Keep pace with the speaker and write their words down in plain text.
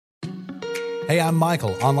Hey, I'm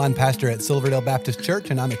Michael, online pastor at Silverdale Baptist Church,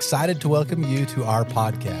 and I'm excited to welcome you to our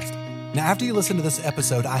podcast. Now, after you listen to this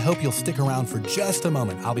episode, I hope you'll stick around for just a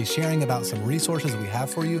moment. I'll be sharing about some resources we have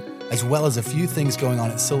for you, as well as a few things going on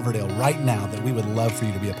at Silverdale right now that we would love for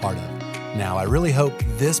you to be a part of. Now, I really hope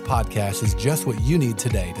this podcast is just what you need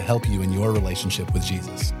today to help you in your relationship with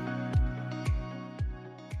Jesus.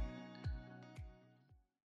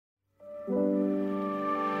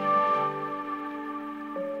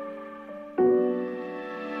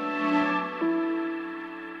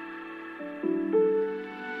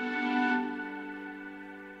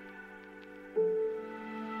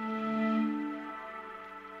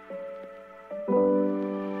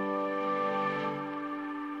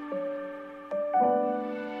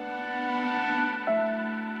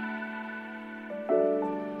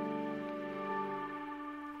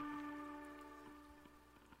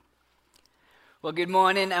 Well, good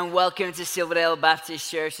morning and welcome to Silverdale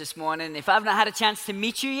Baptist Church this morning. If I've not had a chance to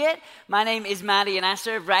meet you yet, my name is Maddie and I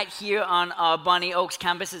serve right here on our Bonnie Oaks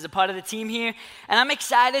campus as a part of the team here. And I'm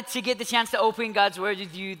excited to get the chance to open God's Word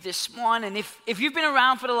with you this morning. If you've been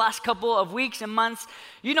around for the last couple of weeks and months,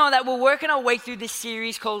 you know that we're working our way through this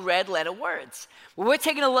series called Red Letter Words. Well, we're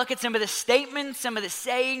taking a look at some of the statements, some of the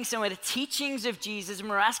sayings, some of the teachings of Jesus, and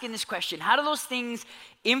we're asking this question: how do those things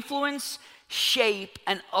influence, shape,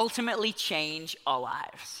 and ultimately change our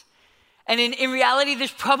lives? And in reality,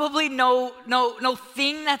 there's probably no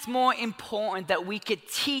thing that's more important that we could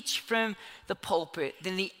teach from the pulpit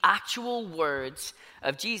than the actual words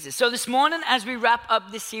of Jesus. So this morning, as we wrap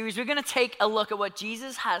up this series, we're going to take a look at what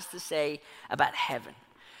Jesus has to say about heaven.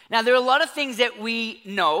 Now, there are a lot of things that we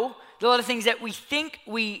know. There are a lot of things that we think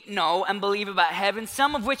we know and believe about heaven,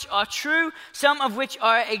 some of which are true, some of which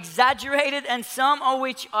are exaggerated, and some of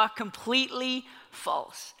which are completely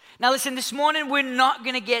false. Now listen, this morning we're not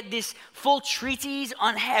going to get this full treatise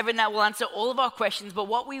on heaven that will answer all of our questions, but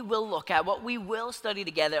what we will look at, what we will study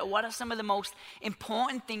together, what are some of the most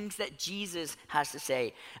important things that Jesus has to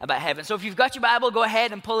say about heaven. So if you've got your Bible, go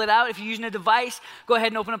ahead and pull it out. If you're using a device, go ahead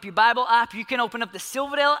and open up your Bible app. You can open up the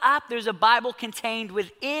Silverdale app. There's a Bible contained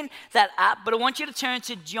within that app, but I want you to turn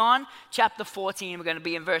to John chapter 14. We're going to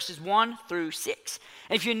be in verses 1 through 6.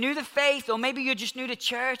 And if you're new to faith, or maybe you're just new to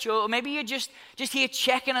church, or maybe you're just here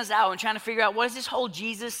checking us out and trying to figure out what is this whole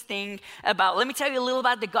Jesus thing about, let me tell you a little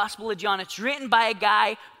about the Gospel of John. It's written by a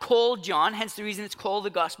guy called John, hence the reason it's called the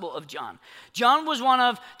Gospel of John. John was one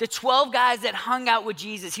of the 12 guys that hung out with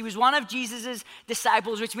Jesus. He was one of Jesus'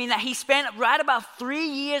 disciples, which means that he spent right about 3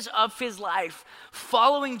 years of his life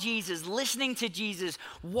following Jesus, listening to Jesus,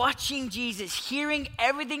 watching Jesus, hearing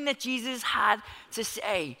everything that Jesus had to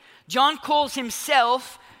say. John calls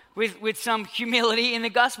himself, with some humility in the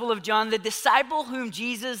Gospel of John, the disciple whom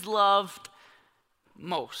Jesus loved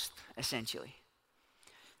most, essentially.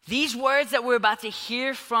 These words that we're about to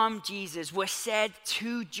hear from Jesus were said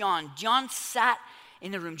to John. John sat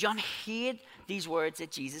in the room. John heard these words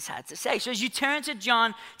that Jesus had to say. So as you turn to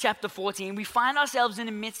John chapter 14, we find ourselves in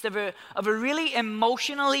the midst of a really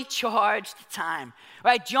emotionally charged time.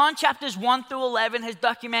 Right? John chapters 1 through 11 has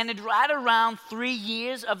documented right around 3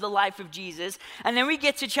 years of the life of Jesus. And then we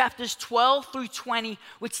get to chapters 12 through 20,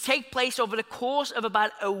 which take place over the course of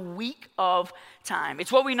about a week of time.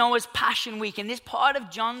 It's what we know as Passion Week. And this part of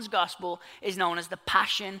John's gospel is known as the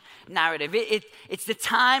Passion narrative. It's the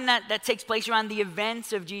time that takes place around the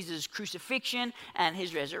events of Jesus' crucifixion and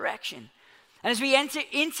his resurrection. And as we enter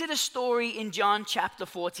into the story in John chapter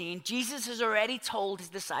 14, Jesus has already told his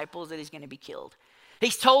disciples that he's going to be killed.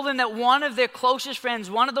 He's told them that one of their closest friends,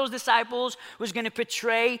 one of those disciples, was going to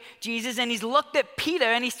betray Jesus. And he's looked at Peter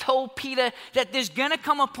and he's told Peter that there's going to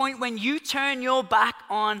come a point when you turn your back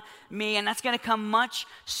on me, and that's going to come much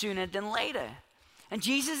sooner than later. And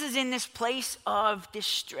Jesus is in this place of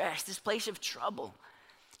distress, this place of trouble.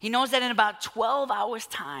 He knows that in about 12 hours'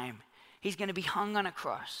 time, he's going to be hung on a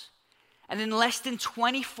cross. And in less than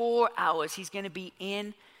 24 hours, he's going to be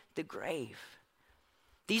in the grave.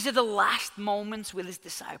 These are the last moments with his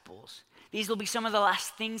disciples. These will be some of the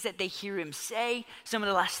last things that they hear him say, some of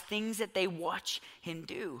the last things that they watch him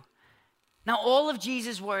do. Now, all of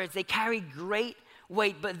Jesus' words, they carry great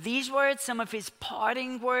weight, but these words, some of his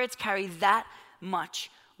parting words, carry that much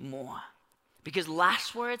more. Because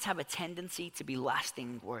last words have a tendency to be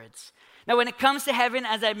lasting words. Now, when it comes to heaven,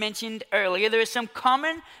 as I mentioned earlier, there are some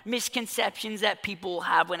common misconceptions that people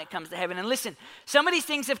have when it comes to heaven. And listen, some of these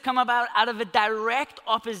things have come about out of a direct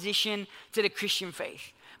opposition to the Christian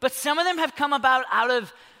faith. But some of them have come about out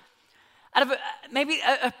of out of maybe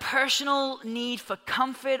a personal need for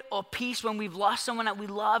comfort or peace when we've lost someone that we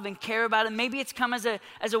love and care about. And maybe it's come as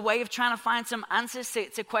a way of trying to find some answers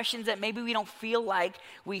to questions that maybe we don't feel like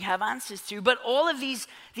we have answers to. But all of these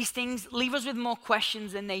things leave us with more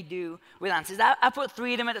questions than they do with answers. I put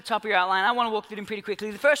 3 of them at the top of your outline. I want to walk through them pretty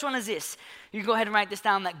quickly. The first one is this. You go ahead and write this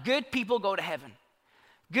down, that good people go to heaven.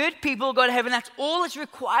 Good people go to heaven. That's all that's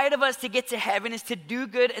required of us to get to heaven, is to do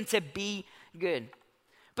good and to be good.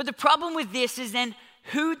 But the problem with this is then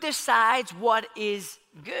who decides what is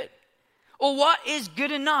good? Or what is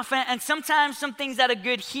good enough? And sometimes some things that are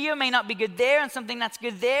good here may not be good there, and something that's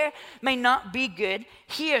good there may not be good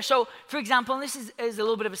here. So, for example, and this is a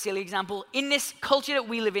little bit of a silly example, in this culture that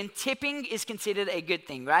we live in, tipping is considered a good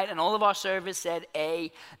thing, right? And all of our servers said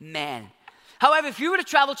amen. However, if you were to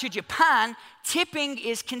travel to Japan, tipping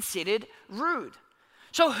is considered rude.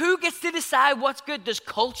 So who gets to decide what's good? Does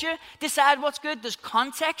culture decide what's good? Does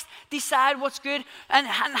context decide what's good? And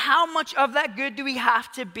how much of that good do we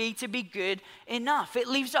have to be good enough? It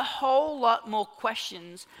leaves a whole lot more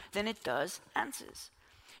questions than it does answers.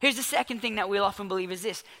 Here's the second thing that we'll often believe is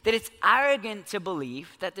this, that it's arrogant to believe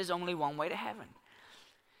that there's only one way to heaven.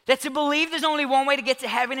 That to believe there's only one way to get to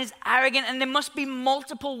heaven is arrogant, and there must be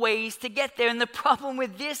multiple ways to get there. And the problem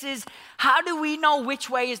with this is, how do we know which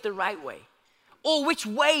way is the right way? Or which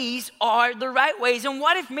ways are the right ways? And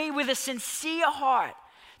what if me, with a sincere heart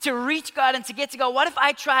to reach God and to get to God, what if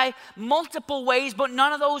I try multiple ways, but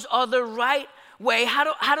none of those are the right way? How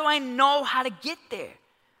do I know how to get there?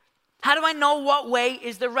 How do I know what way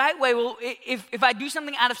is the right way? Well, if I do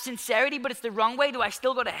something out of sincerity, but it's the wrong way, do I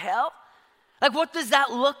still go to hell? Like, what does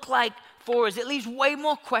that look like for us? It leaves way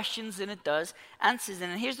more questions than it does answers.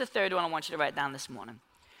 And here's the third one I want you to write down this morning.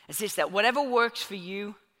 It's this, that whatever works for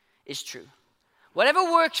you is true. Whatever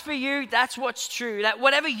works for you, that's what's true. That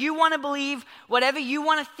whatever you want to believe, whatever you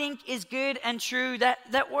want to think is good and true,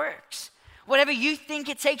 that works. Whatever you think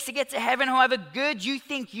it takes to get to heaven, however good you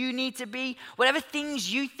think you need to be, whatever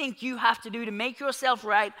things you think you have to do to make yourself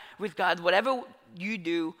right with God, whatever you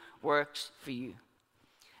do works for you.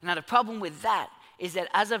 Now, the problem with that is that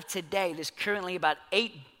as of today, there's currently about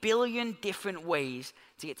 8 billion different ways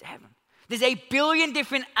to get to heaven. There's 8 billion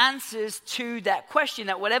different answers to that question,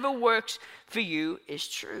 that whatever works for you is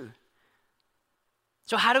true.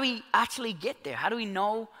 So how do we actually get there? How do we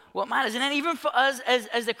know what matters? And then even for us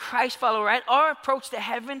as a Christ follower, right, our approach to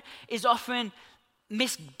heaven is often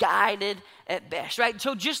misguided at best, right?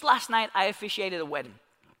 So just last night, I officiated a wedding.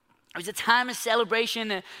 It was a time of celebration,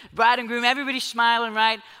 the bride and groom, everybody's smiling,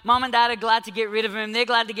 right? Mom and dad are glad to get rid of him. They're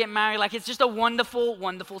glad to get married. Like, it's just a wonderful,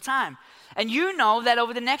 wonderful time. And you know that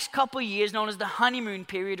over the next couple of years, known as the honeymoon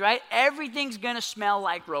period, right? Everything's going to smell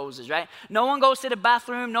like roses, right? No one goes to the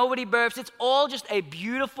bathroom. Nobody burps. It's all just a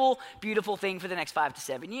beautiful, beautiful thing for the next 5 to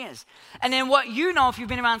 7 years. And then what you know, if you've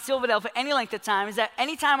been around Silverdale for any length of time, is that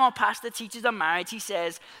anytime our pastor teaches on marriage, he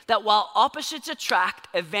says that while opposites attract,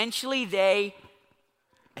 eventually they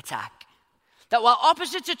attack. That while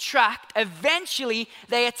opposites attract, eventually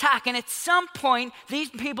they attack. And at some point, these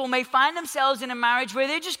people may find themselves in a marriage where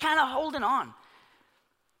they're just kind of holding on.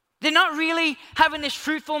 They're not really having this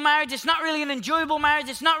fruitful marriage. It's not really an enjoyable marriage.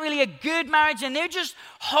 It's not really a good marriage. And they're just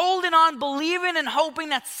holding on, believing and hoping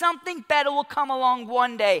that something better will come along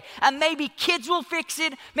one day. And maybe kids will fix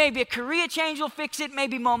it. Maybe a career change will fix it.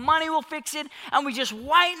 Maybe more money will fix it. And we just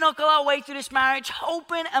white knuckle our way through this marriage,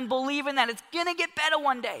 hoping and believing that it's going to get better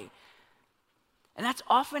one day. And that's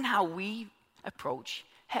often how we approach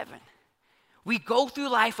heaven. We go through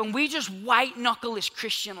life and we just white knuckle this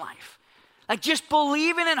Christian life. Like, just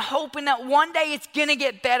believing and hoping that one day it's going to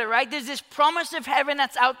get better, right? There's this promise of heaven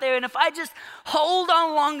that's out there. And if I just hold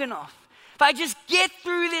on long enough, if I just get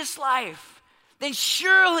through this life, then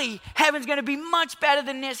surely heaven's going to be much better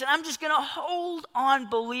than this. And I'm just going to hold on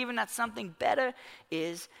believing that something better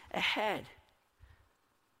is ahead.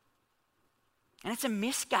 And it's a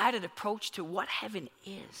misguided approach to what heaven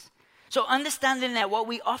is. So understanding that what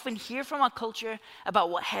we often hear from our culture about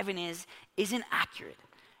what heaven is isn't accurate.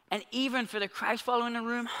 And even for the Christ follower in the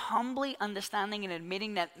room, humbly understanding and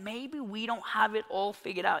admitting that maybe we don't have it all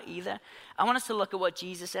figured out either. I want us to look at what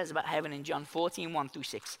Jesus says about heaven in John 14,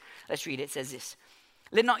 1-6. Let's read it. It says this: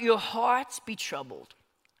 "Let not your hearts be troubled.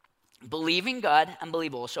 Believe in God and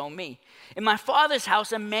believe also in me. In my Father's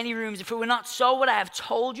house are many rooms. If it were not so, would I have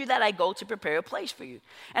told you that I go to prepare a place for you?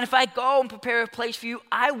 And if I go and prepare a place for you,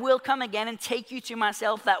 I will come again and take you to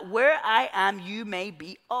myself, that where I am, you may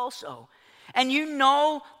be also. And you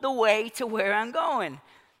know the way to where I'm going."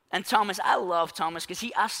 And Thomas, I love Thomas because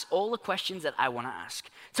he asks all the questions that I want to ask.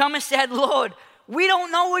 Thomas said, "Lord, we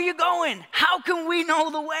don't know where you're going. How can we know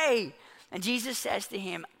the way?" And Jesus says to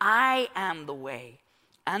him, I am the way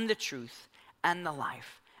and the truth and the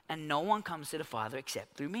life, and no one comes to the Father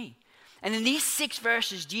except through me. And in these 6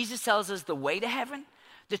 verses, Jesus tells us the way to heaven,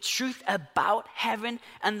 the truth about heaven,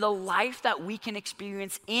 and the life that we can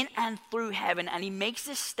experience in and through heaven. And he makes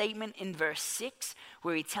this statement in verse 6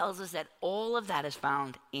 where he tells us that all of that is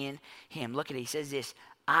found in him. Look at it. He says this,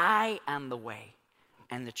 I am the way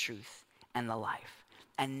and the truth and the life,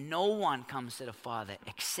 and no one comes to the Father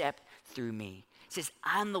except through me. It says,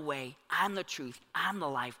 I'm the way, I'm the truth, I'm the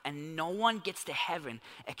life, and no one gets to heaven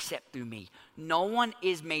except through me. No one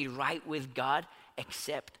is made right with God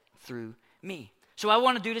except through me. So what I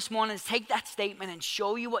want to do this morning is take that statement and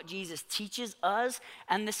show you what Jesus teaches us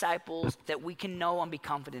and disciples that we can know and be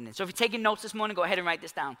confident in. So if you're taking notes this morning, go ahead and write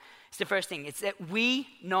this down. It's the first thing. It's that we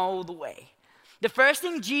know the way. The first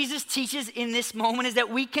thing Jesus teaches in this moment is that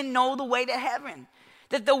we can know the way to heaven.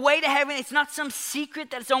 That the way to heaven, it's not some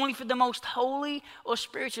secret that's only for the most holy or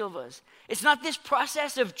spiritual of us. It's not this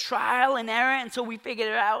process of trial and error until we figure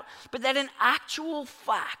it out, but that in actual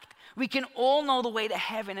fact, we can all know the way to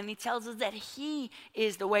heaven, and he tells us that he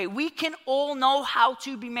is the way. We can all know how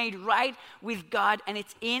to be made right with God, and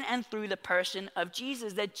it's in and through the person of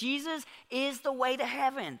Jesus, that Jesus is the way to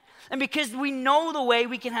heaven. And because we know the way,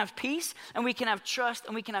 we can have peace, and we can have trust,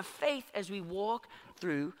 and we can have faith as we walk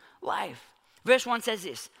through life. Verse 1 says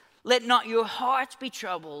this, let not your hearts be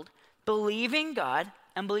troubled, believe in God,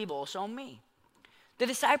 and believe also in me. The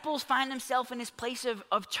disciples find themselves in this place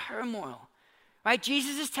of turmoil. Right?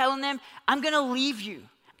 Jesus is telling them, I'm going to leave you.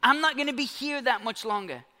 I'm not going to be here that much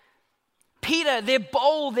longer. Peter, their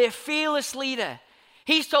bold, their fearless leader,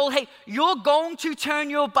 he's told, hey, you're going to turn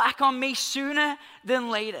your back on me sooner than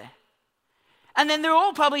later. And then they're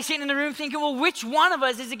all probably sitting in the room thinking, well, which one of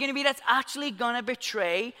us is it going to be that's actually going to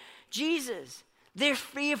betray Jesus? They're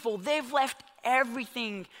fearful. They've left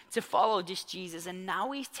everything to follow just Jesus. And now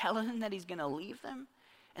he's telling them that he's going to leave them.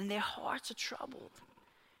 And their hearts are troubled.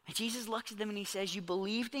 And Jesus looks at them and he says, you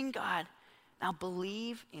believed in God, now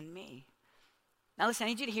believe in me. Now listen, I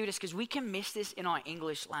need you to hear this because we can miss this in our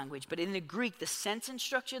English language. But in the Greek, the sentence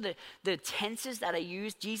structure, the tenses that are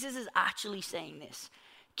used, Jesus is actually saying this.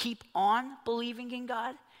 Keep on believing in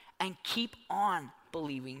God and keep on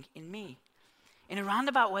believing in me. In a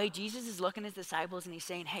roundabout way, Jesus is looking at his disciples and he's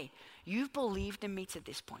saying, hey, you've believed in me to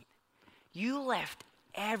this point. You left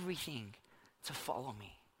everything to follow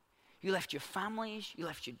me. You left your families, you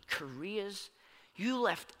left your careers, you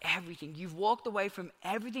left everything. You've walked away from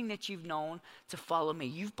everything that you've known to follow me.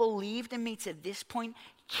 You've believed in me to this point.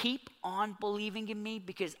 Keep on believing in me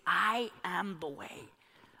because I am the way.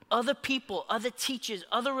 Other people, other teachers,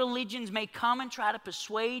 other religions may come and try to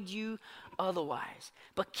persuade you otherwise.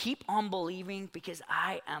 But keep on believing because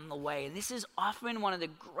I am the way. And this is often one of the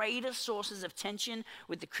greatest sources of tension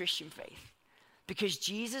with the Christian faith because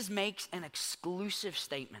Jesus makes an exclusive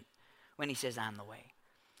statement when he says, I'm the way.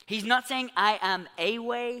 He's not saying I am a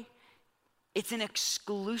way. It's an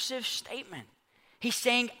exclusive statement. He's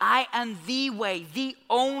saying I am the way, the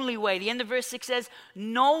only way. The end of verse 6 says,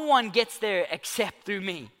 no one gets there except through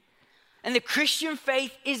me. And the Christian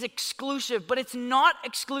faith is exclusive, but it's not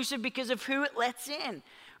exclusive because of who it lets in.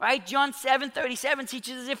 Right? John 7:37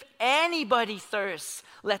 teaches us if anybody thirsts,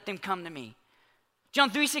 let them come to me.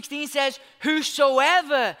 John 3:16 says,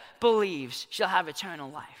 whosoever believes shall have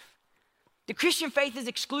eternal life. The Christian faith is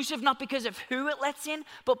exclusive not because of who it lets in,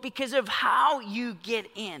 but because of how you get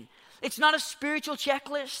in. It's not a spiritual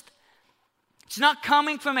checklist. It's not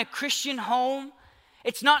coming from a Christian home.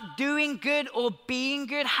 It's not doing good or being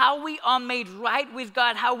good. How we are made right with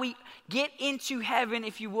God, how we get into heaven,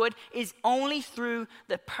 if you would, is only through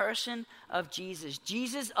the person of Jesus.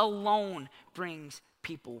 Jesus alone brings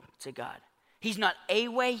people to God. He's not a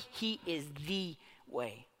way, he is the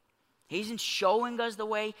way. He isn't showing us the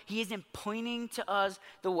way. He isn't pointing to us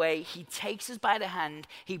the way. He takes us by the hand.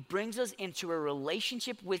 He brings us into a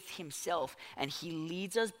relationship with himself, and he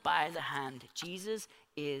leads us by the hand. Jesus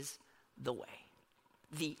is the way,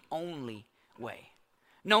 the only way.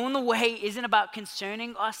 Knowing the way isn't about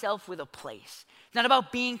concerning ourselves with a place. It's not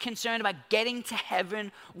about being concerned about getting to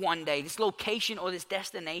heaven one day, this location or this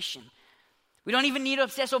destination. We don't even need to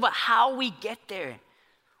obsess over how we get there.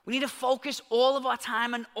 We need to focus all of our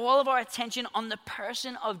time and all of our attention on the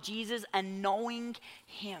person of Jesus and knowing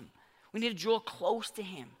him. We need to draw close to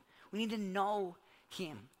him. We need to know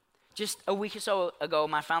him. Just a week or so ago,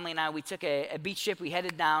 my family and I, we took a beach trip. We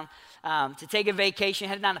headed down to take a vacation,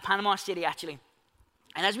 headed down to Panama City, actually.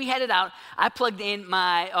 And as we headed out, I plugged in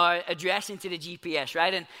my address into the GPS,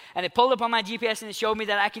 right? And it pulled up on my GPS and it showed me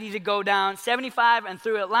that I could either go down 75 and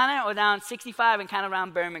through Atlanta or down 65 and kind of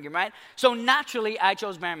around Birmingham, right? So naturally, I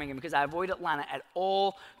chose Birmingham because I avoid Atlanta at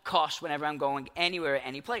all costs whenever I'm going anywhere or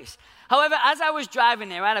any place. However, as I was driving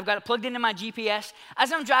there, right, I've got it plugged into my GPS.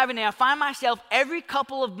 As I'm driving there, I find myself every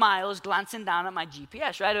couple of miles glancing down at my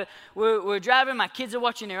GPS, right? We're driving, my kids are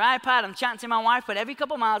watching their iPad, I'm chatting to my wife, but every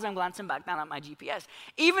couple of miles I'm glancing back down at my GPS.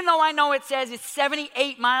 Even though I know it says it's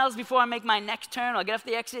 78 miles before I make my next turn or get off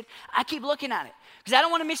the exit, I keep looking at it because I don't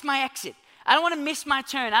want to miss my exit. I don't want to miss my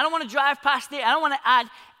turn. I don't want to drive past it. I don't want to add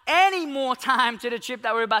any more time to the trip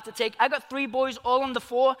that we're about to take. I got 3 boys all on the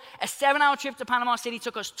 4. A 7-hour trip to Panama City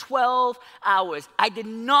took us 12 hours. I did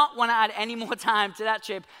not want to add any more time to that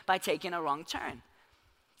trip by taking a wrong turn.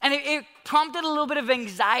 And it prompted a little bit of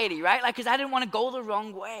anxiety, right? Like, because I didn't want to go the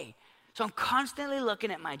wrong way. So I'm constantly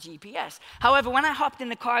looking at my GPS. However, when I hopped in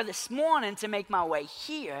the car this morning to make my way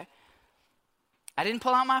here, I didn't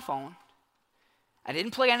pull out my phone. I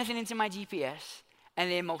didn't plug anything into my GPS. And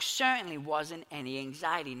there most certainly wasn't any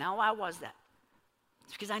anxiety. Now, why was that?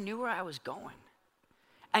 It's because I knew where I was going.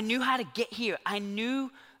 I knew how to get here. I knew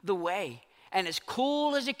the way. And as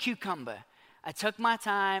cool as a cucumber, I took my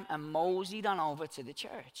time and moseyed on over to the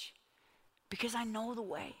church. Because I know the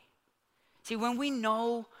way. See, when we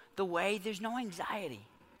know the way, there's no anxiety.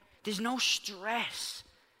 There's no stress.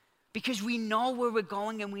 Because we know where we're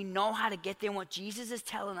going and we know how to get there. And what Jesus is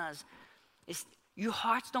telling us is, your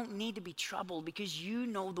hearts don't need to be troubled because you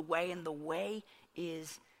know the way, and the way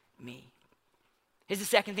is me. Here's the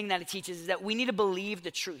second thing that it teaches, is that we need to believe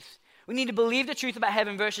the truth. We need to believe the truth about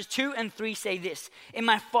heaven. Verses 2 and 3 say this: in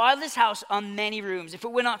my Father's house are many rooms. If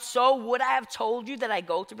it were not so, would I have told you that I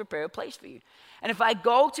go to prepare a place for you? And if I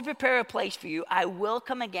go to prepare a place for you, I will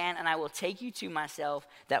come again and I will take you to myself,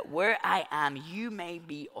 that where I am, you may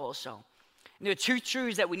be also. There are 2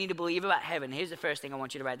 truths that we need to believe about heaven. Here's the first thing I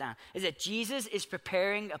want you to write down, is that Jesus is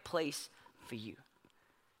preparing a place for you.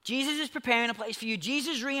 Jesus is preparing a place for you.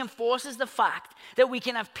 Jesus reinforces the fact that we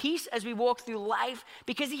can have peace as we walk through life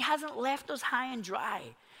because he hasn't left us high and dry.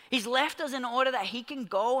 He's left us in order that he can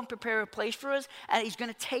go and prepare a place for us, and he's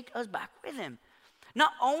going to take us back with him.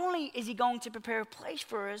 Not only is he going to prepare a place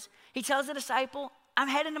for us, he tells the disciple, I'm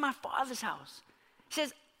heading to my Father's house. He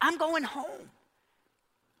says, I'm going home.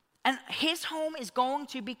 And his home is going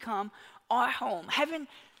to become our home. Heaven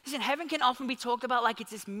can often be talked about like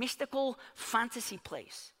it's this mystical fantasy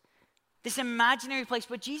place, this imaginary place.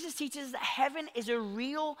 But Jesus teaches that heaven is a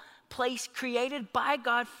real place created by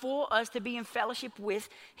God for us to be in fellowship with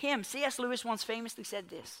him. C.S. Lewis once famously said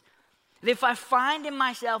this: that if I find in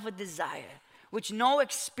myself a desire which no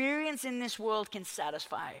experience in this world can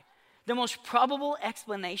satisfy, the most probable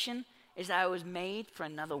explanation is that I was made for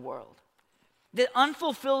another world. The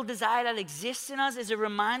unfulfilled desire that exists in us is a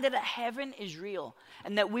reminder that heaven is real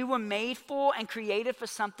and that we were made for and created for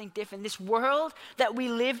something different. This world that we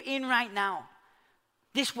live in right now,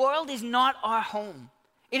 this world is not our home.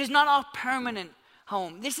 It is not our permanent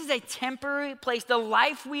home. This is a temporary place. The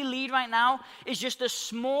life we lead right now is just a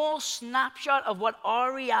small snapshot of what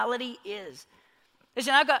our reality is.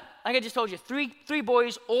 Listen, I've got, like I just told you, three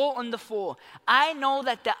boys, all under 4. I know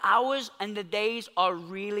that the hours and the days are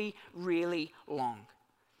really, really long.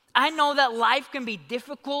 I know that life can be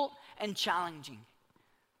difficult and challenging.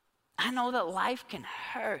 I know that life can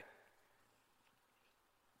hurt.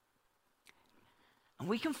 And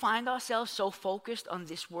we can find ourselves so focused on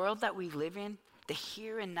this world that we live in, the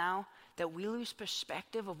here and now, that we lose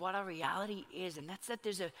perspective of what our reality is. And that's that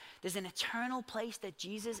there's an eternal place that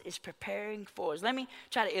Jesus is preparing for us. Let me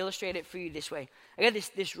try to illustrate it for you this way. I got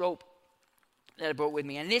this rope that I brought with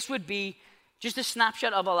me. And this would be just a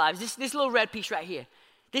snapshot of our lives. This little red piece right here.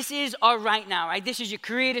 This is our right now, right? This is your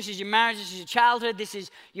career, this is your marriage, this is your childhood, this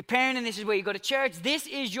is your parenting, this is where you go to church. This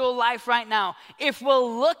is your life right now. If we're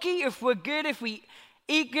lucky, if we're good, if we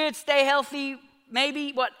eat good, stay healthy,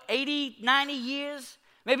 maybe, 80, 90 years?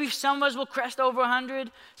 Maybe some of us will crest over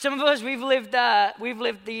 100. Some of us, we've lived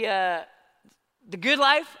the good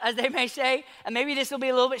life, as they may say. And maybe this will be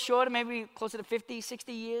a little bit shorter, maybe closer to 50,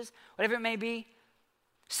 60 years, whatever it may be.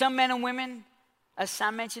 Some men and women, as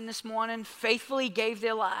Sam mentioned this morning, faithfully gave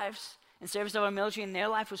their lives in service of our military, and their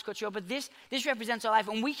life was cut short. But this represents our life.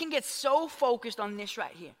 And we can get so focused on this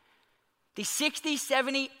right here, the 60,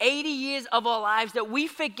 70, 80 years of our lives, that we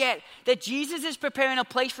forget that Jesus is preparing a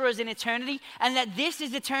place for us in eternity, and that this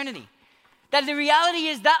is eternity. That the reality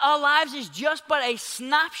is that our lives is just but a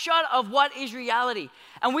snapshot of what is reality.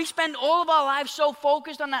 And we spend all of our lives so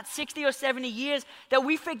focused on that 60 or 70 years that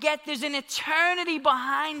we forget there's an eternity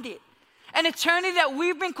behind it. An eternity that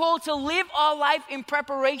we've been called to live our life in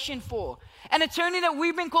preparation for. An eternity that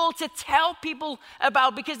we've been called to tell people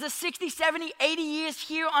about, because the 60, 70, 80 years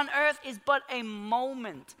here on earth is but a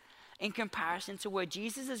moment in comparison to where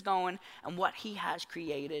Jesus is going and what he has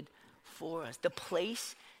created for us, the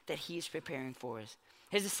place that he is preparing for us.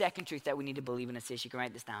 Here's the second truth that we need to believe in. It says, you can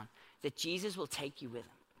write this down, that Jesus will take you with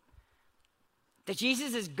him. That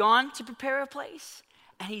Jesus is gone to prepare a place,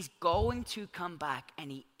 and he's going to come back,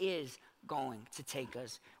 and he is going to take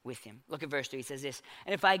us with him. Look at verse 3. It says this,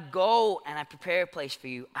 and if I go and I prepare a place for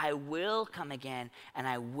you, I will come again, and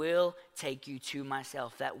I will take you to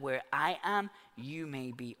myself, that where I am, you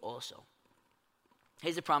may be also.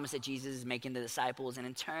 Here's a promise that Jesus is making to the disciples, and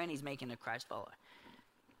in turn, he's making to Christ follower.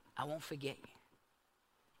 I won't forget you.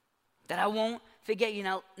 That I won't forget you.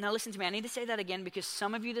 Now listen to me. I need to say that again, because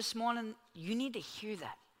some of you this morning, you need to hear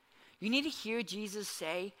that. You need to hear Jesus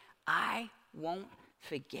say, I won't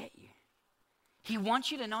forget you. He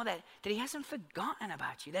wants you to know that he hasn't forgotten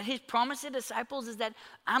about you. That his promise to disciples is that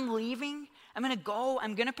I'm leaving. I'm going to go.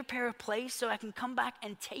 I'm going to prepare a place so I can come back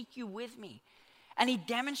and take you with me. And he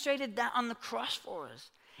demonstrated that on the cross for us.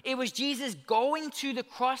 It was Jesus going to the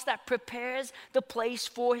cross that prepares the place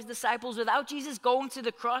for his disciples. Without Jesus going to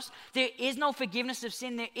the cross, there is no forgiveness of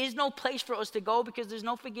sin. There is no place for us to go because there's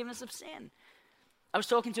no forgiveness of sin. I was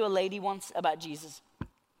talking to a lady once about Jesus.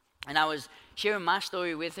 And I was sharing my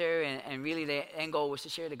story with her, and really the end goal was to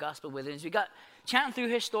share the gospel with her. As we got chatting through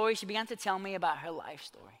her story, she began to tell me about her life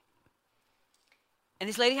story. And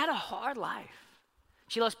this lady had a hard life.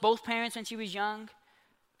 She lost both parents when she was young.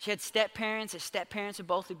 She had step-parents. Her step-parents were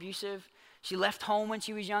both abusive. She left home when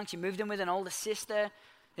she was young. She moved in with an older sister.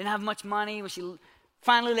 Didn't have much money. When she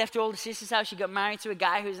finally left her older sister's house, she got married to a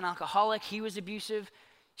guy who was an alcoholic. He was abusive.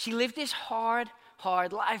 She lived this hard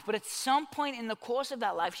life. But at some point in the course of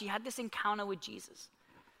that life, she had this encounter with Jesus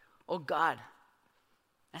or God.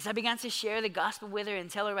 As I began to share the gospel with her and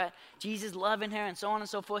tell her about Jesus loving her and so on and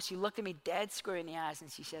so forth, she looked at me dead square in the eyes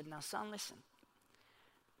and she said, now son, listen.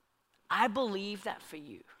 I believe that for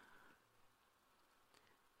you.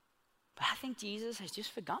 But I think Jesus has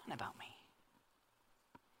just forgotten about me.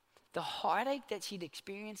 The heartache that she'd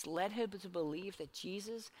experienced led her to believe that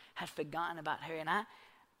Jesus had forgotten about her. And I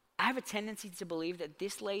have a tendency to believe that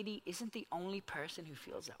this lady isn't the only person who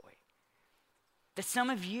feels that way. That some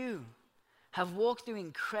of you have walked through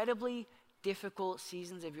incredibly difficult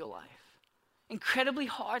seasons of your life. Incredibly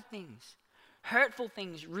hard things, hurtful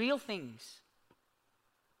things, real things.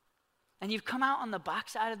 And you've come out on the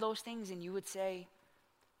backside of those things and you would say,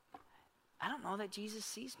 I don't know that Jesus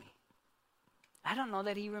sees me. I don't know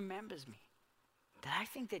that he remembers me. That I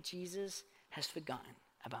think that Jesus has forgotten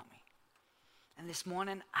about me. And this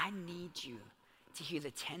morning, I need you to hear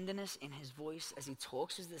the tenderness in his voice as he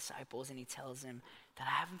talks to his disciples and he tells them that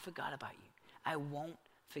I haven't forgot about you. I won't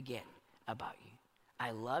forget about you.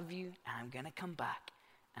 I love you and I'm going to come back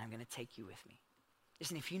and I'm going to take you with me.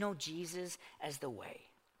 Listen, if you know Jesus as the way,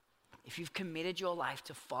 if you've committed your life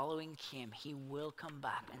to following him, he will come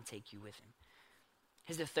back and take you with him.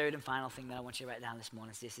 Here's the third and final thing that I want you to write down this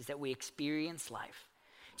morning is that we experience life.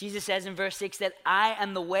 Jesus says in verse 6 that I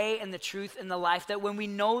am the way and the truth and the life, that when we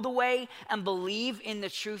know the way and believe in the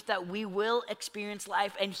truth, that we will experience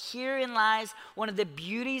life. And herein lies one of the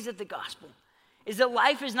beauties of the gospel, is that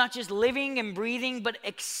life is not just living and breathing, but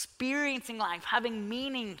experiencing life, having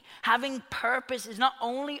meaning, having purpose is not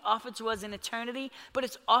only offered to us in eternity, but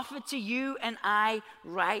it's offered to you and I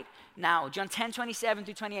right now. John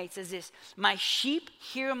 10:27-28 says this, my sheep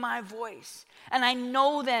hear my voice, and I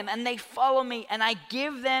know them, and they follow me, and I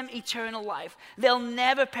give them eternal life. They'll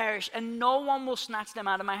never perish, and no one will snatch them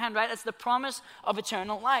out of my hand, right? That's the promise of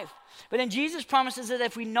eternal life. But then Jesus promises that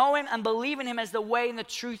if we know him and believe in him as the way and the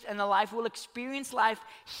truth and the life, we'll experience life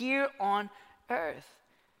here on earth.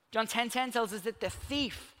 John 10:10 tells us that the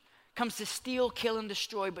thief comes to steal, kill, and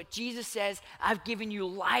destroy, but Jesus says, I've given you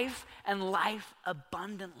life and life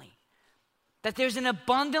abundantly. That there's an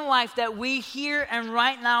abundant life that we here and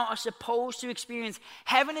right now are supposed to experience.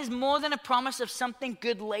 Heaven is more than a promise of something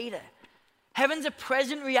good later. Heaven's a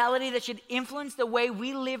present reality that should influence the way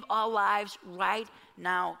we live our lives right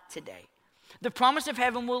now, today. The promise of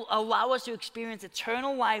heaven will allow us to experience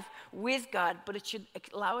eternal life with God, but it should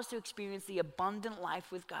allow us to experience the abundant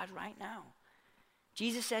life with God right now.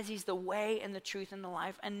 Jesus says he's the way and the truth and the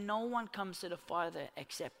life, and no one comes to the Father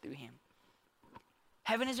except through him.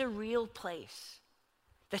 Heaven is a real place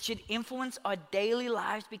that should influence our daily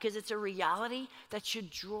lives because it's a reality that should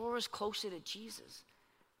draw us closer to Jesus.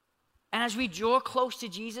 And as we draw close to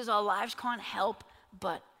Jesus, our lives can't help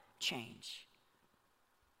but change.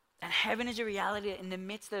 And heaven is a reality that in the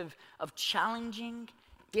midst of challenging,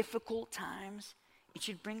 difficult times, it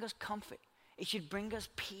should bring us comfort. It should bring us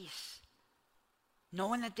peace.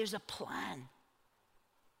 Knowing that there's a plan.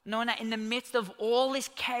 Knowing that in the midst of all this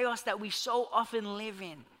chaos that we so often live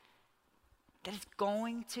in, that it's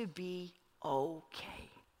going to be okay.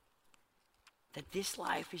 That this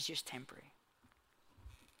life is just temporary.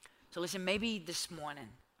 So listen, maybe this morning,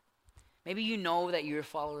 maybe you know that you're a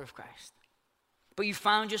follower of Christ, but you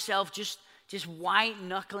found yourself just white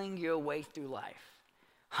knuckling your way through life,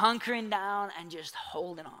 hunkering down and just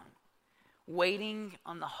holding on, waiting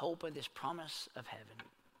on the hope of this promise of heaven.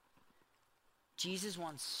 Jesus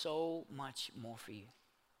wants so much more for you.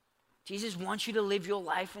 Jesus wants you to live your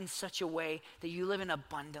life in such a way that you live an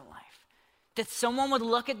abundant life. That someone would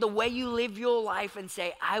look at the way you live your life and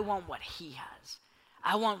say, I want what he has.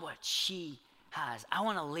 I want what she has. I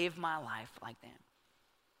want to live my life like them.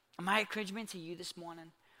 And my encouragement to you this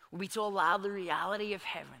morning will be to allow the reality of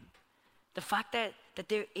heaven, the fact that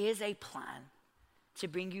there is a plan to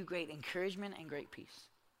bring you great encouragement and great peace.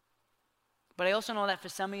 But I also know that for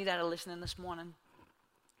some of you that are listening this morning,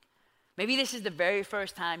 maybe this is the very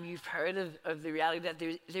first time you've heard of the reality that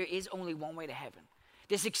there is only one way to heaven.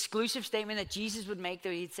 This exclusive statement that Jesus would make,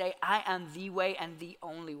 that he'd say, I am the way and the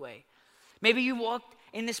only way. Maybe you walked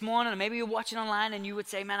in this morning, or maybe you're watching online and you would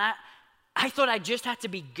say, man, I thought I just had to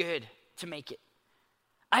be good to make it.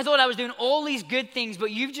 I thought I was doing all these good things,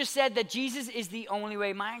 but you've just said that Jesus is the only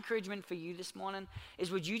way. My encouragement for you this morning is,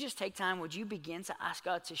 would you just take time, would you begin to ask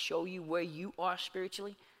God to show you where you are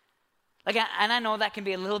spiritually? And I know that can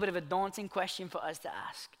be a little bit of a daunting question for us to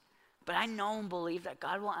ask, but I know and believe that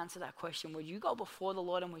God will answer that question. Would you go before the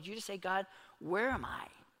Lord and would you just say, God, where am I?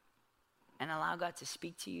 And allow God to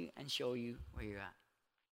speak to you and show you where you're at.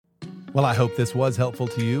 Well, I hope this was helpful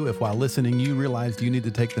to you. If while listening you realized you need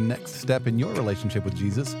to take the next step in your relationship with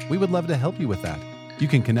Jesus, we would love to help you with that. You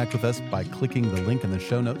can connect with us by clicking the link in the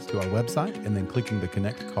show notes to our website and then clicking the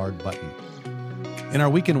Connect card button. In our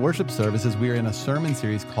weekend worship services, we are in a sermon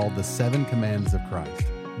series called The 7 Commands of Christ.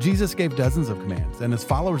 Jesus gave dozens of commands, and as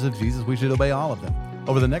followers of Jesus, we should obey all of them.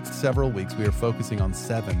 Over the next several weeks, we are focusing on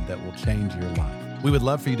 7 that will change your life. We would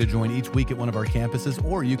love for you to join each week at one of our campuses,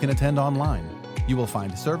 or you can attend online. You will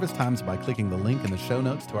find service times by clicking the link in the show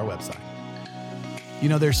notes to our website. You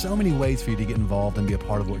know, there's so many ways for you to get involved and be a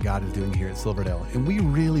part of what God is doing here at Silverdale, and we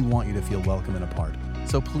really want you to feel welcome and a part.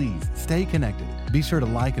 So please, stay connected. Be sure to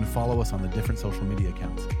like and follow us on the different social media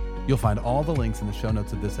accounts. You'll find all the links in the show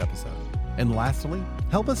notes of this episode. And lastly,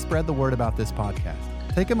 help us spread the word about this podcast.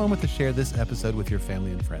 Take a moment to share this episode with your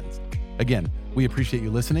family and friends. Again, we appreciate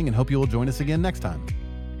you listening and hope you will join us again next time.